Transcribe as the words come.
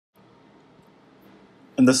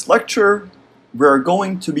In this lecture, we are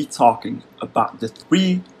going to be talking about the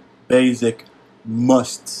 3 basic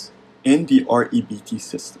musts in the REBT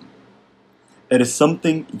system. It is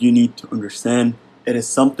something you need to understand. It is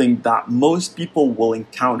something that most people will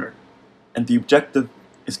encounter, and the objective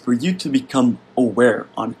is for you to become aware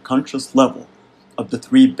on a conscious level of the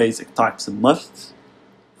 3 basic types of musts,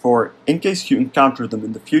 for in case you encounter them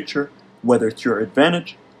in the future, whether to your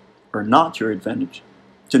advantage or not your advantage,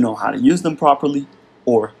 to know how to use them properly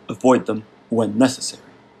or avoid them when necessary.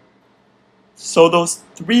 So those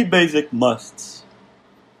 3 basic musts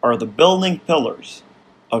are the building pillars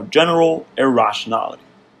of general irrationality.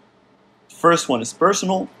 The first one is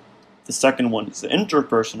personal, the second one is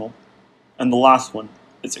interpersonal, and the last one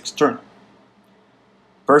is external.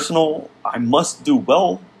 Personal, I must do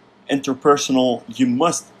well. Interpersonal, you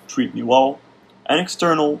must treat me well. And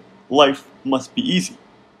external, life must be easy.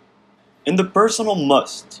 In the personal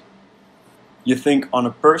must, you think on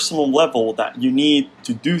a personal level that you need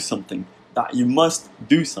to do something, that you must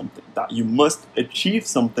do something, that you must achieve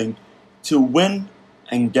something to win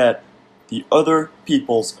and get the other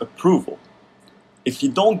people's approval. If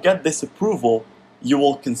you don't get this approval, you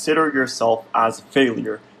will consider yourself as a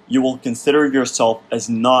failure. You will consider yourself as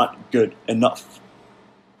not good enough.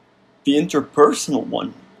 The interpersonal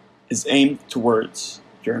one is aimed towards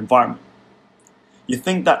your environment. You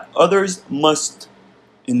think that others must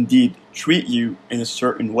indeed treat you in a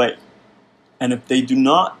certain way. And if they do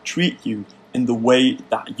not treat you in the way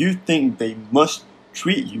that you think they must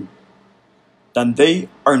treat you, then they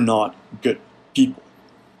are not good people.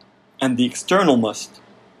 And the external must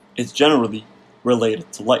is generally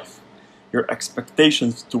related to life, your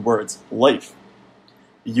expectations towards life.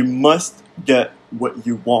 You must get what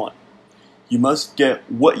you want. You must get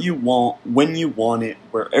what you want when you want it,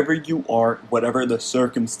 wherever you are, whatever the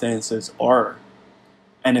circumstances are.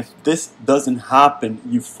 And if this doesn't happen,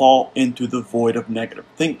 you fall into the void of negative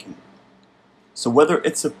thinking. So whether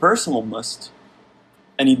it's a personal must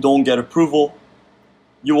and you don't get approval,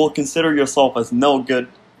 you will consider yourself as no good.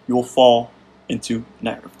 You will fall into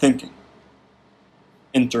negative thinking.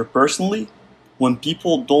 Interpersonally, when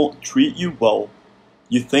people don't treat you well,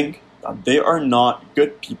 you think that they are not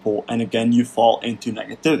good people, and again you fall into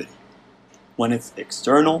negativity. When it's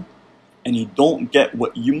external and you don't get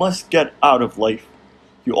what you must get out of life,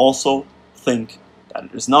 you also think that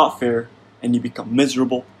it is not fair and you become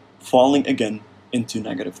miserable, falling again into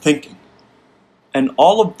negative thinking. And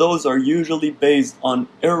all of those are usually based on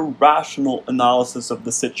irrational analysis of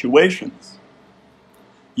the situations.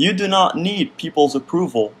 You do not need people's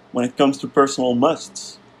approval when it comes to personal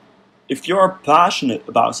musts. If you are passionate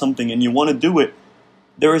about something and you want to do it,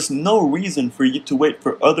 there is no reason for you to wait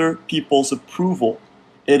for other people's approval.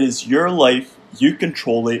 It is your life, you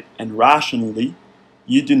control it, and rationally,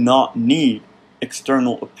 you do not need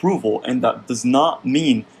external approval. And that does not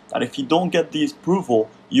mean that if you don't get the approval,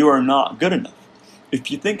 you are not good enough.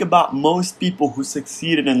 If you think about most people who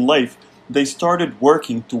succeeded in life, they started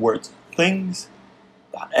working towards things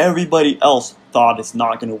that everybody else thought is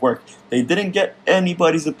not going to work. They didn't get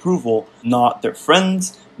anybody's approval, not their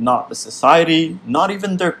friends, not the society, not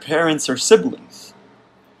even their parents or siblings.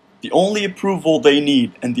 The only approval they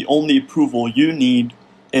need and the only approval you need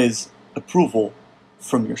is approval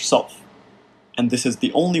from yourself. And this is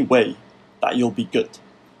the only way that you'll be good.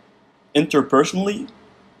 Interpersonally,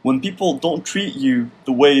 when people don't treat you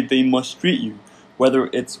the way they must treat you, whether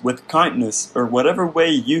it's with kindness or whatever way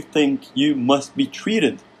you think you must be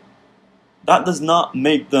treated, that does not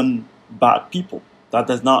make them bad people. That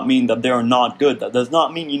does not mean that they are not good. That does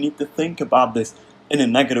not mean you need to think about this in a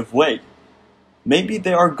negative way. Maybe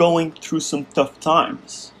they are going through some tough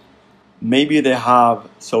times. Maybe they have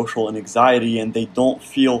social anxiety and they don't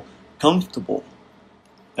feel comfortable.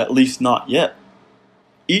 At least not yet.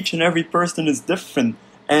 Each and every person is different,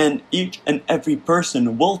 and each and every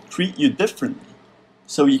person will treat you differently.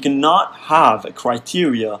 So you cannot have a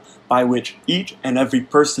criteria by which each and every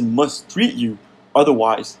person must treat you,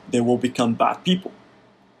 otherwise they will become bad people.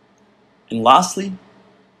 And lastly,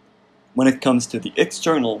 when it comes to the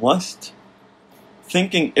external must,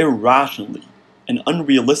 thinking irrationally and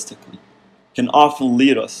unrealistically can often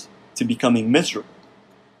lead us to becoming miserable.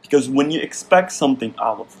 Because when you expect something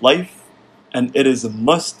out of life, and it is a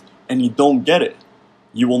must, and you don't get it,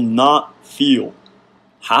 you will not feel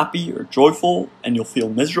happy or joyful, and you'll feel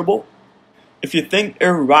miserable. If you think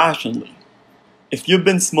irrationally, if you've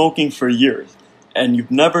been smoking for years and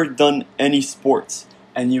you've never done any sports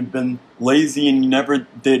and you've been lazy and you never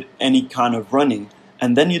did any kind of running,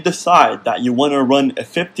 and then you decide that you want to run a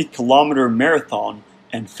 50-kilometer marathon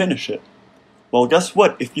and finish it, well, guess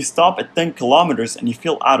what? If you stop at 10 kilometers and you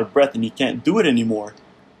feel out of breath and you can't do it anymore,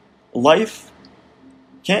 Life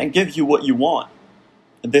can't give you what you want.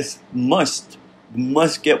 This must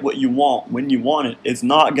get what you want when you want it is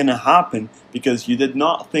not going to happen because you did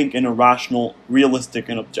not think in a rational, realistic,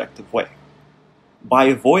 and objective way. By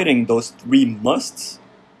avoiding those three musts,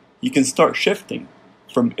 you can start shifting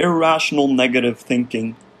from irrational negative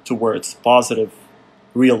thinking towards positive,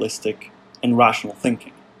 realistic, and rational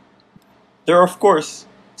thinking. There are, of course,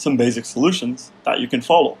 some basic solutions that you can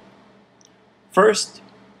follow. First,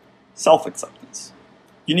 self-acceptance.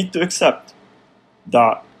 You need to accept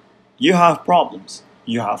that you have problems,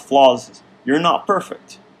 you have flaws, you're not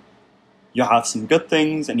perfect. You have some good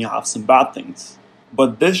things and you have some bad things.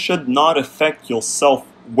 But this should not affect your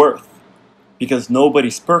self-worth because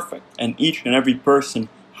nobody's perfect and each and every person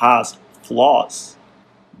has flaws.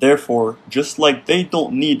 Therefore, just like they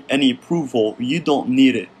don't need any approval, you don't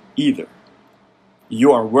need it either.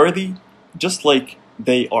 You are worthy just like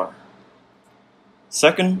they are.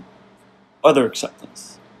 Second, other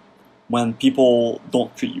acceptance. When people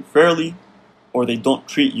don't treat you fairly, or they don't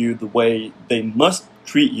treat you the way they must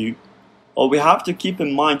treat you, well, we have to keep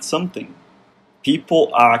in mind something.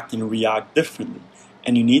 People act and react differently,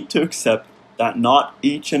 and you need to accept that not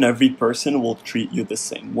each and every person will treat you the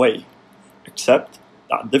same way. Accept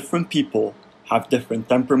that different people have different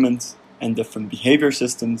temperaments and different behavior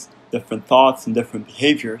systems, different thoughts and different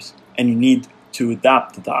behaviors, and you need to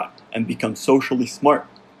adapt to that and become socially smart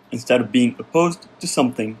instead of being opposed to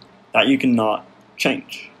something that you cannot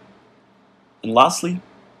change. And lastly,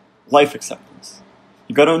 life acceptance.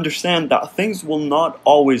 You gotta understand that things will not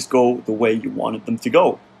always go the way you wanted them to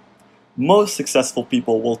go. Most successful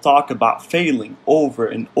people will talk about failing over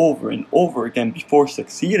and over and over again before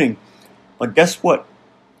succeeding. But guess what?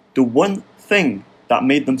 The one thing that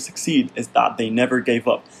made them succeed is that they never gave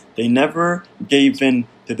up. They never gave in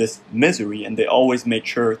to this misery and they always made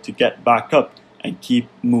sure to get back up and keep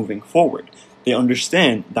moving forward. They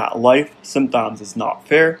understand that life sometimes is not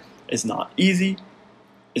fair, is not easy,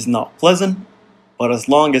 is not pleasant, but as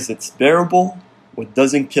long as it's bearable, what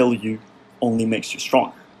doesn't kill you only makes you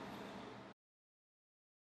stronger.